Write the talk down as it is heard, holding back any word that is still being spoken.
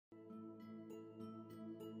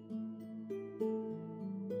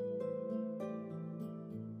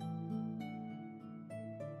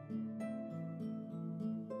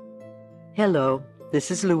Hello, this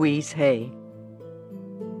is Louise Hay.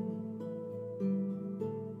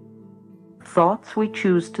 Thoughts we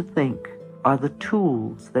choose to think are the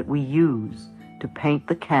tools that we use to paint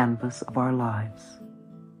the canvas of our lives.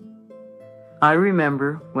 I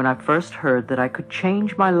remember when I first heard that I could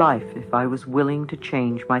change my life if I was willing to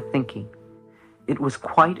change my thinking. It was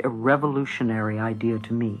quite a revolutionary idea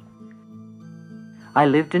to me. I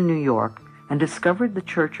lived in New York and discovered the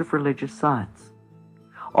Church of Religious Science.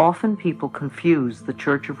 Often people confuse the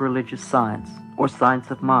Church of Religious Science, or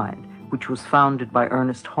Science of Mind, which was founded by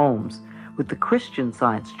Ernest Holmes, with the Christian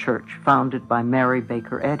Science Church founded by Mary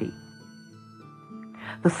Baker Eddy.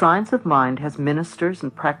 The Science of Mind has ministers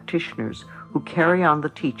and practitioners who carry on the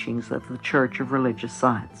teachings of the Church of Religious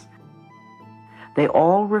Science. They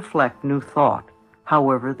all reflect New Thought,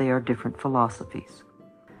 however they are different philosophies.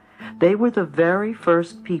 They were the very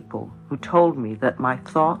first people who told me that my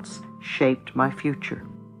thoughts shaped my future.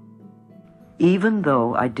 Even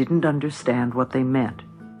though I didn't understand what they meant,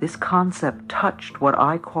 this concept touched what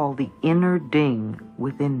I call the inner ding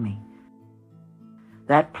within me.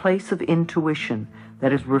 That place of intuition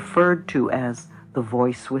that is referred to as the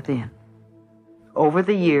voice within. Over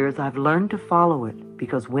the years, I've learned to follow it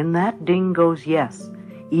because when that ding goes yes,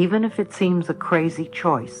 even if it seems a crazy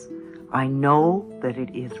choice, I know that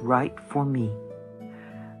it is right for me.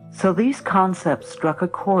 So these concepts struck a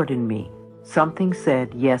chord in me. Something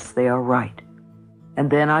said, yes, they are right. And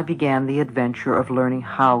then I began the adventure of learning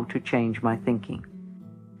how to change my thinking.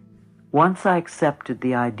 Once I accepted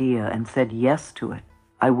the idea and said yes to it,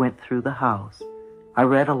 I went through the house. I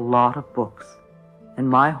read a lot of books, and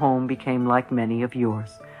my home became like many of yours,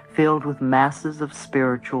 filled with masses of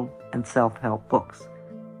spiritual and self-help books.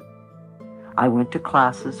 I went to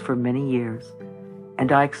classes for many years,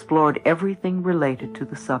 and I explored everything related to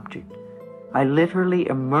the subject. I literally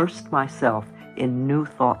immersed myself in New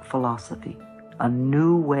Thought philosophy, a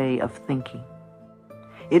new way of thinking.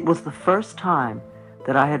 It was the first time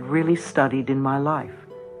that I had really studied in my life.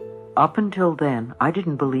 Up until then, I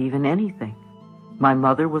didn't believe in anything. My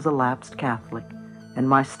mother was a lapsed Catholic, and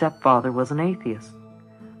my stepfather was an atheist.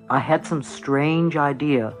 I had some strange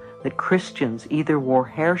idea that Christians either wore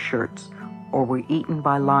hair shirts or were eaten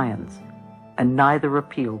by lions, and neither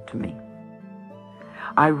appealed to me.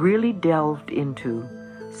 I really delved into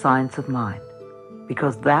Science of Mind,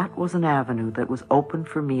 because that was an avenue that was open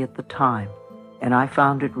for me at the time, and I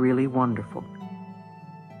found it really wonderful.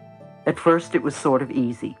 At first it was sort of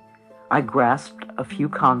easy. I grasped a few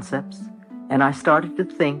concepts, and I started to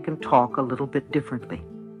think and talk a little bit differently.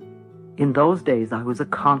 In those days I was a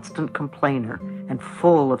constant complainer and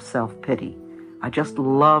full of self-pity. I just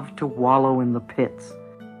loved to wallow in the pits.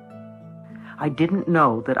 I didn't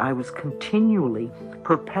know that I was continually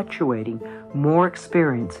perpetuating more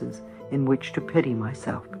experiences in which to pity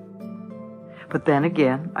myself. But then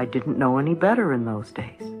again, I didn't know any better in those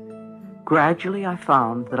days. Gradually, I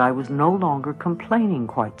found that I was no longer complaining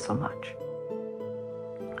quite so much.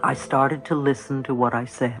 I started to listen to what I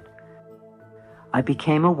said. I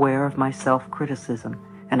became aware of my self-criticism,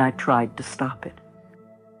 and I tried to stop it.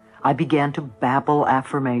 I began to babble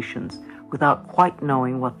affirmations without quite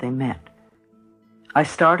knowing what they meant. I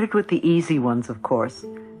started with the easy ones, of course,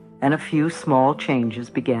 and a few small changes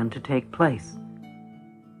began to take place.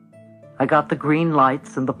 I got the green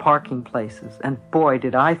lights and the parking places, and boy,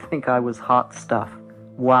 did I think I was hot stuff.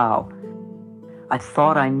 Wow. I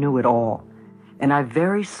thought I knew it all, and I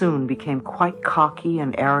very soon became quite cocky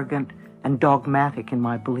and arrogant and dogmatic in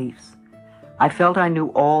my beliefs. I felt I knew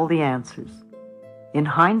all the answers. In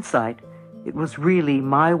hindsight, it was really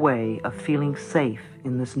my way of feeling safe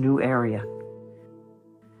in this new area.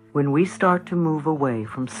 When we start to move away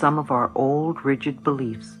from some of our old rigid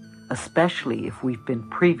beliefs, especially if we've been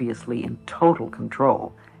previously in total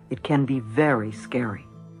control, it can be very scary.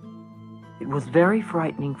 It was very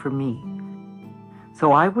frightening for me.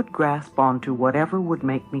 So I would grasp onto whatever would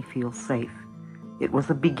make me feel safe. It was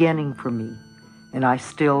a beginning for me, and I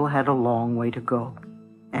still had a long way to go.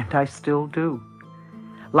 And I still do.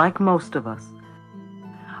 Like most of us,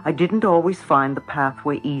 I didn't always find the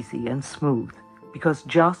pathway easy and smooth, because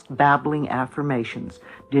just babbling affirmations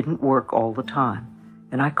didn't work all the time,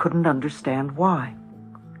 and I couldn't understand why.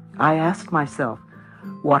 I asked myself,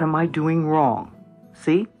 what am I doing wrong?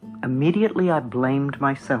 See, immediately I blamed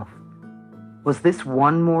myself. Was this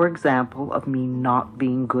one more example of me not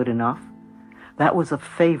being good enough? That was a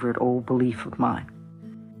favorite old belief of mine.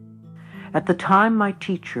 At the time, my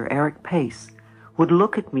teacher, Eric Pace, would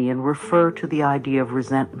look at me and refer to the idea of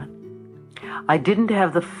resentment. I didn't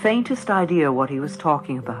have the faintest idea what he was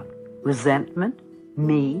talking about. Resentment?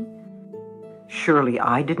 Me? Surely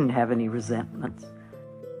I didn't have any resentments.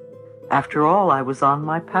 After all, I was on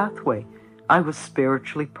my pathway. I was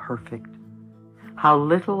spiritually perfect. How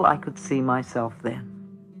little I could see myself then.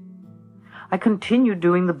 I continued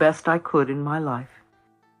doing the best I could in my life.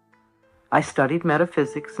 I studied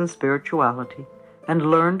metaphysics and spirituality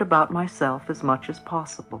and learned about myself as much as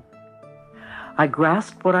possible. I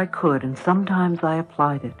grasped what I could, and sometimes I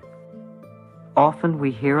applied it. Often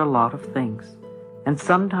we hear a lot of things, and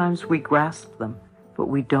sometimes we grasp them, but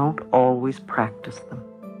we don't always practice them.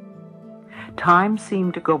 Time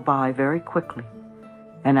seemed to go by very quickly,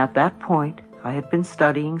 and at that point I had been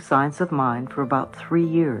studying science of mind for about 3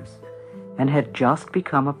 years and had just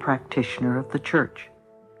become a practitioner of the church.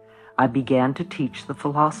 I began to teach the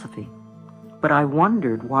philosophy, but I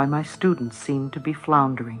wondered why my students seemed to be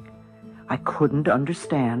floundering. I couldn't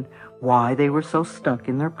understand why they were so stuck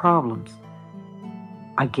in their problems.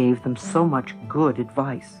 I gave them so much good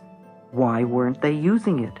advice. Why weren't they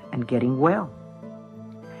using it and getting well?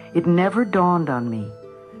 It never dawned on me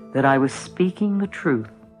that I was speaking the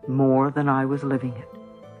truth more than I was living it.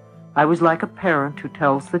 I was like a parent who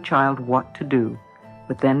tells the child what to do,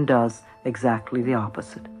 but then does exactly the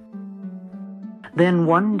opposite. Then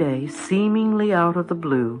one day, seemingly out of the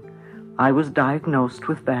blue, I was diagnosed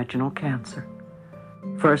with vaginal cancer.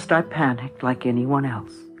 First I panicked like anyone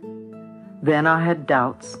else. Then I had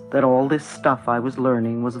doubts that all this stuff I was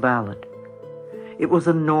learning was valid. It was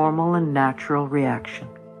a normal and natural reaction.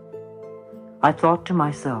 I thought to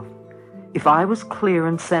myself, if I was clear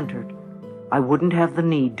and centered, I wouldn't have the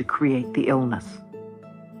need to create the illness.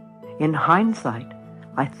 In hindsight,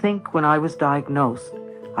 I think when I was diagnosed,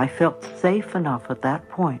 I felt safe enough at that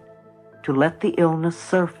point to let the illness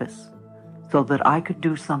surface so that I could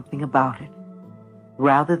do something about it,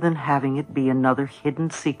 rather than having it be another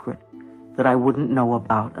hidden secret that I wouldn't know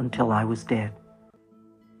about until I was dead.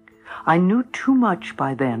 I knew too much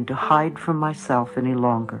by then to hide from myself any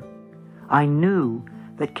longer. I knew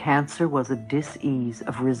that cancer was a dis-ease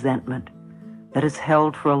of resentment that is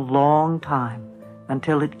held for a long time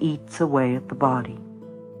until it eats away at the body.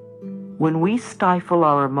 When we stifle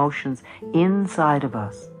our emotions inside of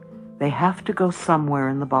us, they have to go somewhere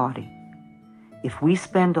in the body. If we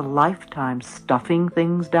spend a lifetime stuffing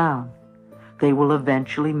things down, they will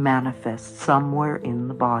eventually manifest somewhere in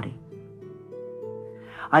the body.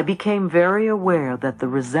 I became very aware that the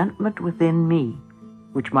resentment within me,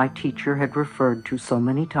 which my teacher had referred to so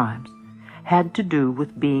many times, had to do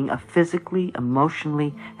with being a physically,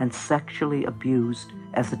 emotionally, and sexually abused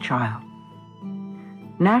as a child.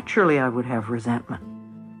 Naturally, I would have resentment.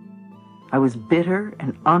 I was bitter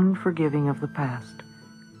and unforgiving of the past.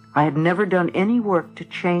 I had never done any work to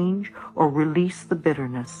change or release the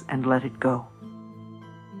bitterness and let it go.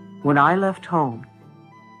 When I left home,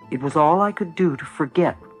 it was all I could do to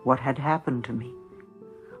forget what had happened to me.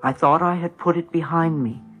 I thought I had put it behind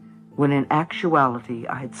me, when in actuality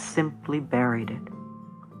I had simply buried it.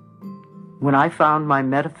 When I found my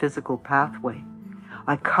metaphysical pathway,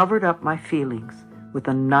 I covered up my feelings with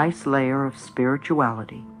a nice layer of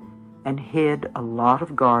spirituality and hid a lot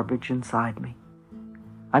of garbage inside me.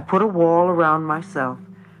 I put a wall around myself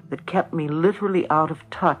that kept me literally out of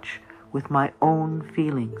touch with my own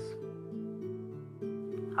feelings.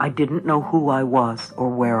 I didn't know who I was or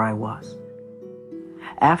where I was.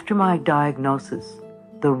 After my diagnosis,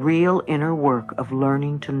 the real inner work of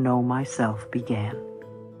learning to know myself began.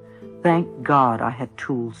 Thank God I had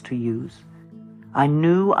tools to use. I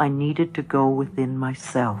knew I needed to go within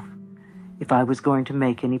myself if I was going to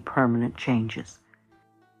make any permanent changes.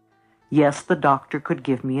 Yes, the doctor could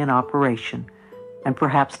give me an operation and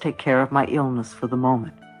perhaps take care of my illness for the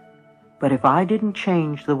moment. But if I didn't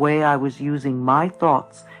change the way I was using my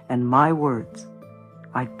thoughts and my words,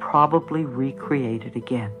 I'd probably recreate it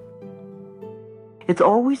again. It's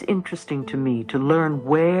always interesting to me to learn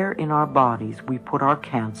where in our bodies we put our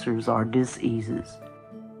cancers, our diseases.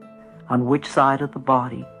 On which side of the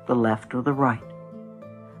body, the left or the right.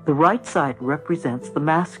 The right side represents the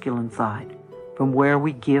masculine side, from where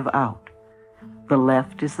we give out. The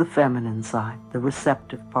left is the feminine side, the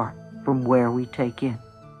receptive part, from where we take in.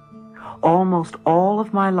 Almost all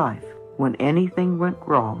of my life, when anything went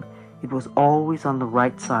wrong, it was always on the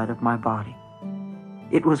right side of my body.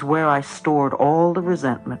 It was where I stored all the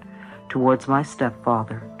resentment towards my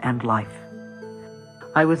stepfather and life.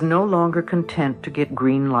 I was no longer content to get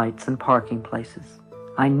green lights and parking places.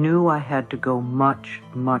 I knew I had to go much,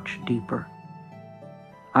 much deeper.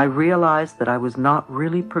 I realized that I was not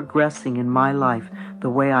really progressing in my life the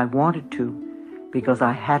way I wanted to because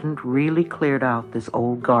I hadn't really cleared out this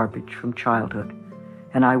old garbage from childhood,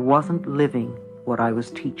 and I wasn't living what I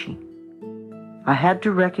was teaching. I had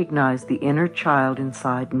to recognize the inner child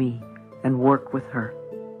inside me and work with her.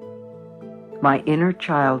 My inner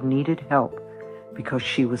child needed help because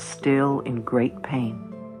she was still in great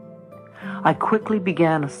pain. I quickly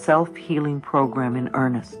began a self-healing program in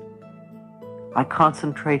earnest. I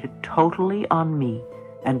concentrated totally on me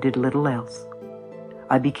and did little else.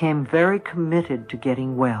 I became very committed to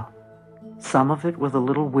getting well. Some of it was a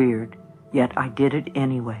little weird, yet I did it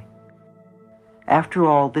anyway. After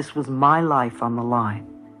all, this was my life on the line.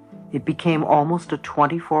 It became almost a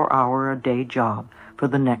 24-hour-a-day job for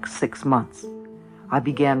the next 6 months. I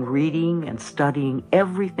began reading and studying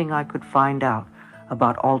everything I could find out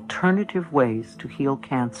about alternative ways to heal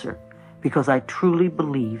cancer because I truly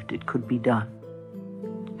believed it could be done.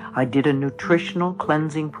 I did a nutritional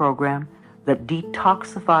cleansing program that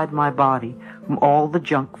detoxified my body from all the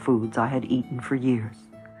junk foods I had eaten for years.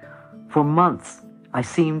 For months, I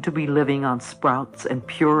seemed to be living on sprouts and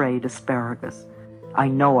pureed asparagus. I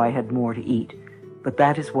know I had more to eat, but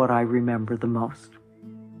that is what I remember the most.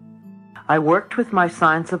 I worked with my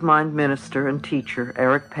Science of Mind minister and teacher,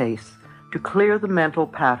 Eric Pace, to clear the mental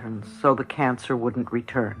patterns so the cancer wouldn't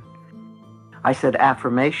return. I said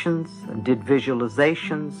affirmations and did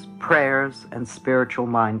visualizations, prayers, and spiritual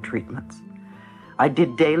mind treatments. I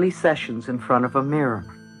did daily sessions in front of a mirror.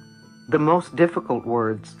 The most difficult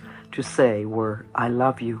words to say were, "I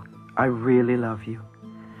love you. I really love you."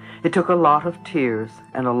 It took a lot of tears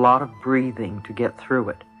and a lot of breathing to get through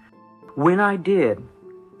it. When I did,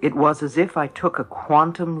 it was as if I took a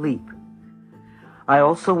quantum leap. I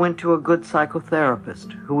also went to a good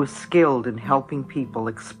psychotherapist who was skilled in helping people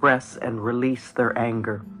express and release their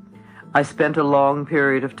anger. I spent a long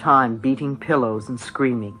period of time beating pillows and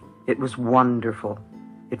screaming. It was wonderful.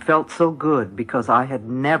 It felt so good because I had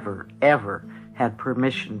never, ever had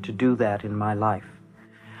permission to do that in my life.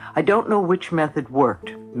 I don't know which method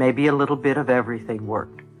worked. Maybe a little bit of everything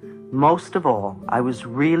worked. Most of all, I was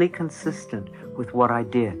really consistent with what I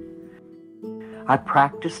did. I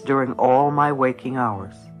practiced during all my waking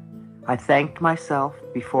hours. I thanked myself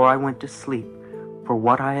before I went to sleep for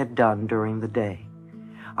what I had done during the day.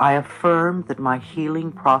 I affirmed that my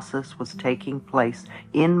healing process was taking place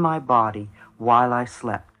in my body while I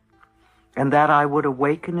slept, and that I would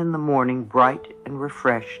awaken in the morning bright and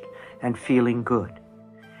refreshed and feeling good.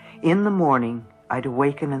 In the morning, I'd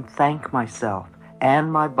awaken and thank myself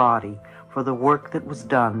and my body for the work that was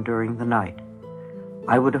done during the night.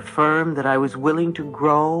 I would affirm that I was willing to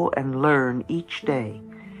grow and learn each day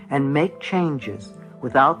and make changes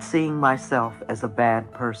without seeing myself as a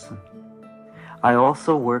bad person. I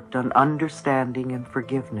also worked on understanding and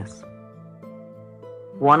forgiveness.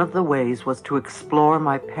 One of the ways was to explore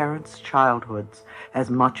my parents' childhoods as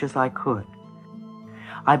much as I could.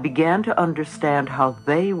 I began to understand how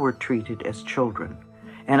they were treated as children,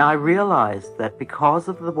 and I realized that because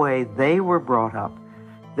of the way they were brought up,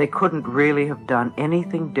 they couldn't really have done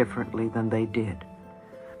anything differently than they did.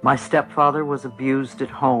 My stepfather was abused at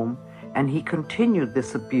home, and he continued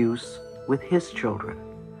this abuse with his children.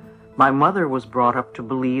 My mother was brought up to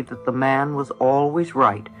believe that the man was always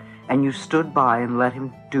right, and you stood by and let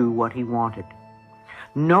him do what he wanted.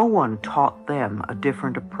 No one taught them a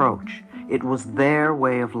different approach. It was their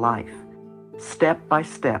way of life. Step by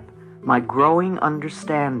step, my growing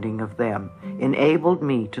understanding of them enabled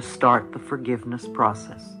me to start the forgiveness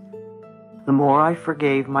process. The more I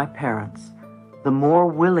forgave my parents, the more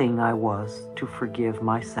willing I was to forgive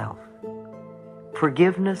myself.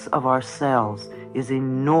 Forgiveness of ourselves is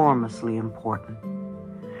enormously important.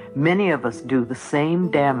 Many of us do the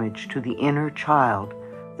same damage to the inner child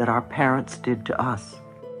that our parents did to us.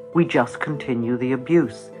 We just continue the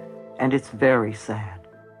abuse, and it's very sad.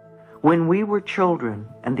 When we were children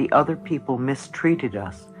and the other people mistreated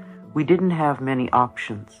us, we didn't have many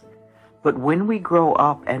options. But when we grow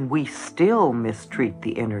up and we still mistreat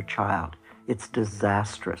the inner child, it's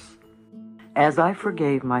disastrous. As I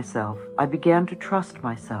forgave myself, I began to trust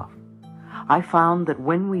myself. I found that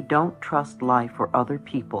when we don't trust life or other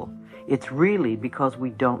people, it's really because we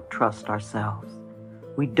don't trust ourselves.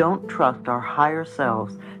 We don't trust our higher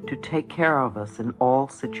selves to take care of us in all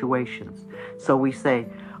situations. So we say,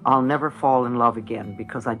 "I'll never fall in love again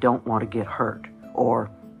because I don't want to get hurt," or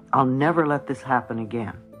 "I'll never let this happen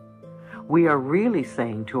again." We are really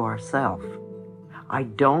saying to ourselves, "I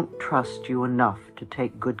don't trust you enough to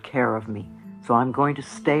take good care of me, so I'm going to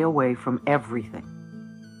stay away from everything."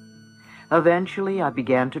 Eventually, I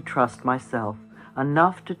began to trust myself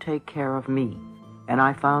enough to take care of me, and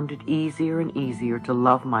I found it easier and easier to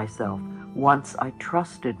love myself once I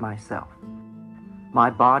trusted myself. My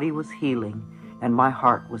body was healing, and my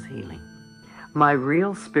heart was healing. My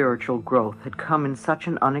real spiritual growth had come in such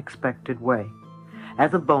an unexpected way.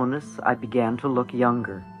 As a bonus, I began to look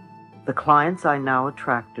younger. The The clients I now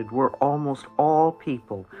attracted were almost all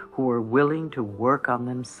people who were willing to work on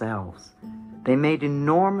themselves. They made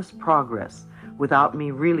enormous progress without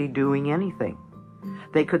me really doing anything.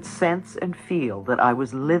 They could sense and feel that I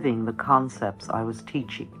was living the concepts I was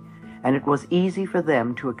teaching, and it was easy for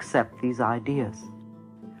them to accept these ideas.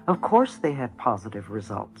 Of course they had positive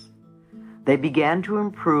results. They began to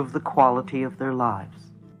improve the quality of their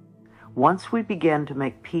lives. Once we begin to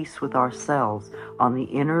make peace with ourselves on the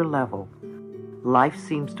inner level, life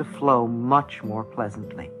seems to flow much more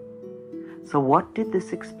pleasantly. So what did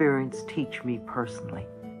this experience teach me personally?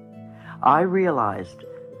 I realized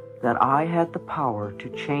that I had the power to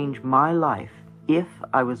change my life if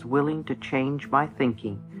I was willing to change my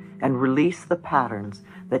thinking and release the patterns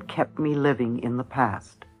that kept me living in the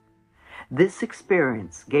past. This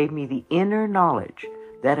experience gave me the inner knowledge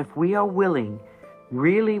that if we are willing,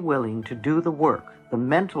 really willing to do the work, the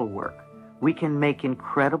mental work, we can make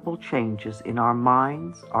incredible changes in our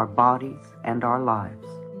minds, our bodies, and our lives.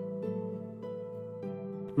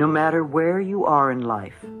 No matter where you are in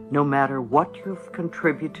life, no matter what you've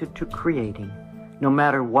contributed to creating, no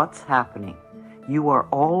matter what's happening, you are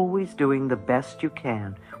always doing the best you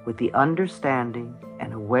can with the understanding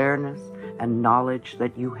and awareness and knowledge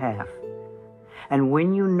that you have. And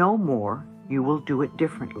when you know more, you will do it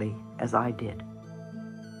differently, as I did.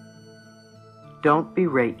 Don't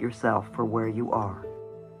berate yourself for where you are.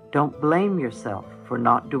 Don't blame yourself for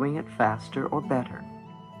not doing it faster or better.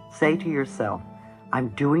 Say to yourself, I'm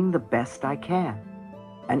doing the best I can.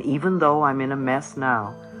 And even though I'm in a mess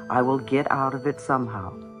now, I will get out of it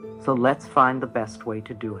somehow. So let's find the best way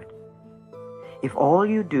to do it. If all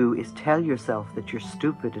you do is tell yourself that you're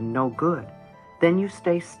stupid and no good, then you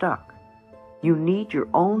stay stuck. You need your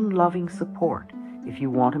own loving support if you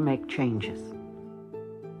want to make changes.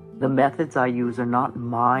 The methods I use are not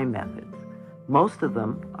my methods. Most of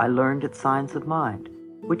them I learned at Science of Mind,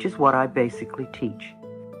 which is what I basically teach.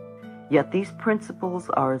 Yet these principles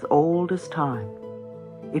are as old as time.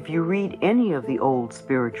 If you read any of the old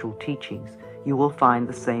spiritual teachings, you will find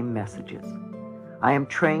the same messages. I am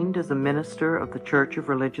trained as a minister of the Church of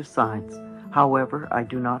Religious Science. However, I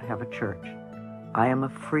do not have a church. I am a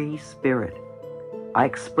free spirit. I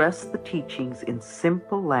express the teachings in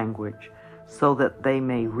simple language so that they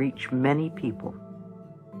may reach many people.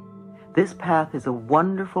 This path is a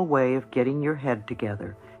wonderful way of getting your head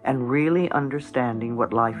together and really understanding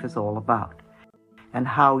what life is all about, and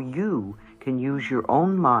how you can use your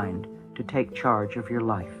own mind to take charge of your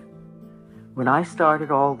life. When I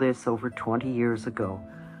started all this over 20 years ago,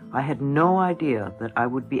 I had no idea that I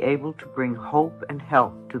would be able to bring hope and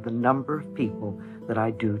help to the number of people that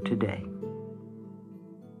I do today.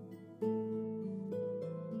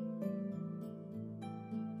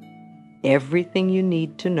 Everything you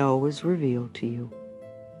need to know is revealed to you,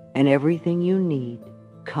 and everything you need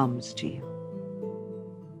comes to you.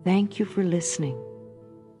 Thank you for listening.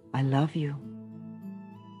 I love you.